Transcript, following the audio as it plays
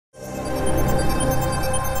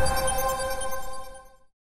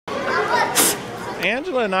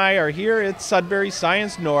Angela and I are here at Sudbury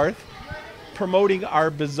Science North promoting our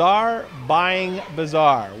Bazaar Buying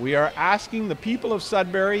Bazaar. We are asking the people of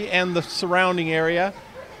Sudbury and the surrounding area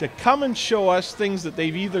to come and show us things that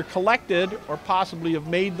they've either collected or possibly have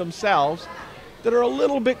made themselves that are a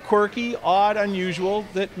little bit quirky, odd, unusual,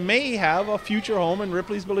 that may have a future home in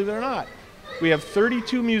Ripley's, believe it or not. We have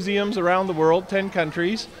 32 museums around the world, 10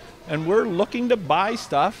 countries, and we're looking to buy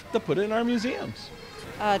stuff to put in our museums.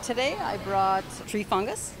 Today I brought tree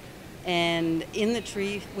fungus, and within the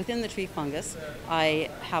tree fungus,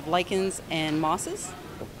 I have lichens and mosses.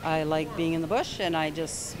 I like being in the bush, and I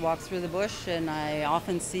just walk through the bush, and I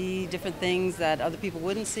often see different things that other people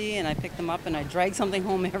wouldn't see, and I pick them up and I drag something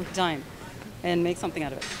home every time and make something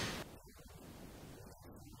out of it.